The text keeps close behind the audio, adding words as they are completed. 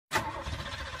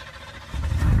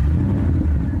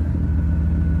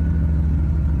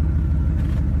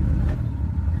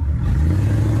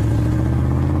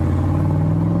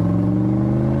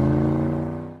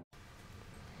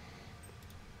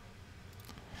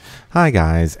Hi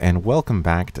guys, and welcome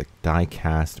back to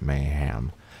Diecast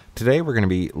Mayhem. Today we're going to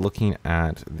be looking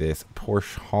at this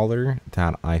Porsche hauler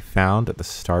that I found at the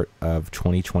start of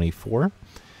 2024.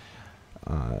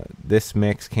 This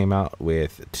mix came out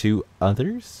with two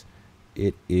others.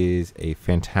 It is a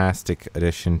fantastic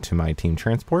addition to my team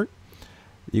transport.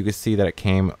 You can see that it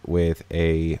came with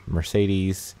a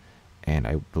Mercedes and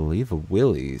I believe a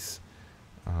Willys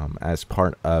as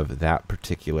part of that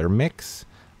particular mix.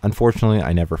 Unfortunately,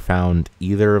 I never found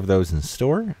either of those in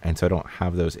store, and so I don't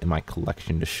have those in my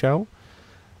collection to show.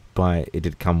 But it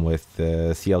did come with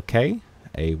the CLK,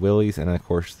 a Willys, and of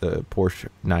course the Porsche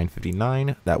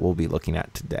 959 that we'll be looking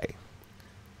at today.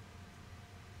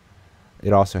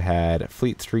 It also had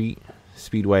Fleet Street,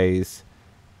 Speedways,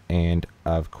 and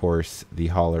of course the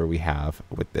hauler we have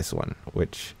with this one,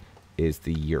 which is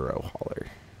the Euro hauler.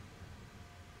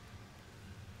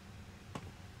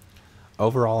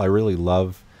 Overall, I really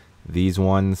love these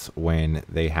ones when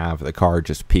they have the car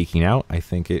just peeking out. I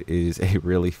think it is a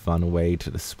really fun way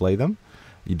to display them.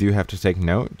 You do have to take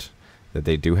note that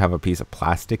they do have a piece of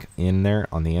plastic in there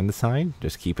on the inside,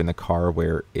 just keeping the car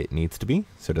where it needs to be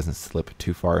so it doesn't slip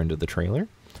too far into the trailer.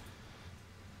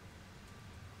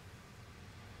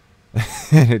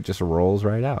 It just rolls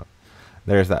right out.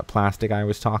 There's that plastic I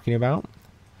was talking about.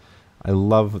 I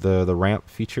love the ramp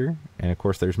feature, and of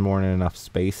course there's more than enough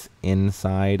space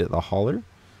inside the hauler.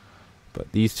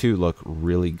 But these two look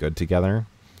really good together.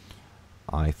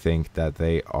 I think that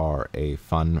they are a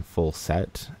fun full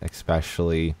set,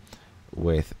 especially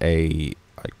with a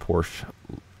Porsche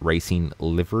racing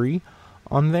livery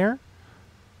on there.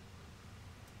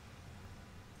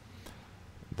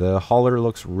 The hauler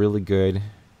looks really good.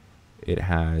 It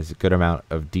has a good amount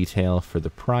of detail for the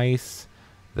price.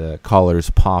 The collars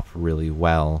pop really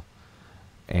well,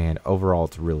 and overall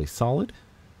it's really solid.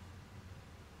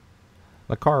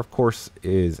 The car, of course,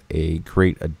 is a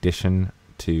great addition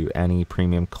to any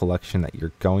premium collection that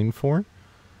you're going for.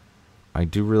 I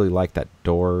do really like that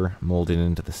door molded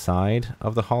into the side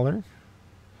of the hauler.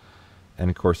 And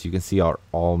of course, you can see our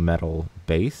all-metal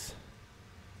base.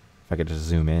 If I could just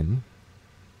zoom in.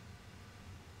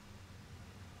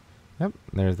 Yep,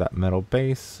 there's that metal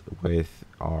base with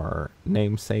our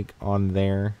namesake on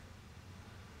there.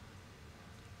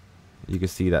 You can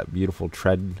see that beautiful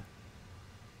tread.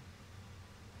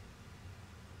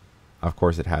 Of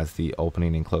course, it has the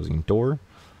opening and closing door.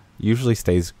 Usually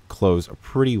stays closed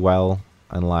pretty well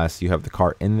unless you have the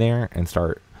car in there and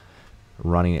start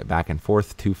running it back and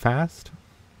forth too fast.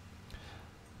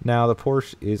 Now, the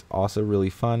Porsche is also really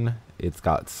fun. It's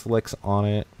got slicks on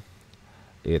it.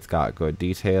 It's got good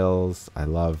details. I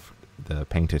love the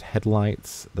painted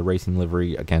headlights. The racing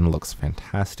livery, again, looks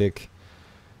fantastic.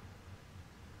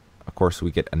 Of course, we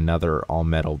get another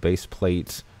all-metal base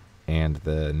plate and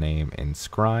the name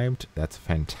inscribed. That's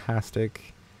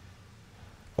fantastic.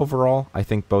 Overall, I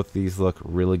think both these look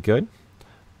really good.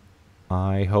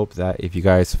 I hope that if you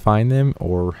guys find them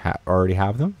or already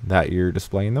have them, that you're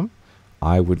displaying them.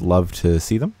 I would love to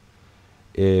see them.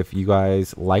 If you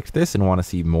guys liked this and want to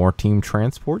see more team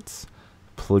transports,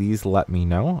 please let me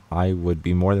know. I would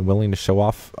be more than willing to show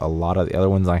off a lot of the other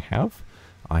ones I have.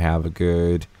 I have a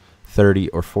good 30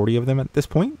 or 40 of them at this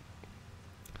point.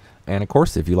 And of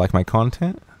course, if you like my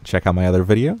content, check out my other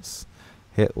videos.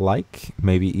 Hit like,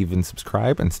 maybe even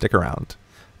subscribe, and stick around.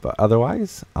 But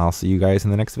otherwise, I'll see you guys in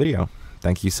the next video.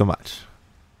 Thank you so much.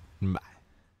 Bye.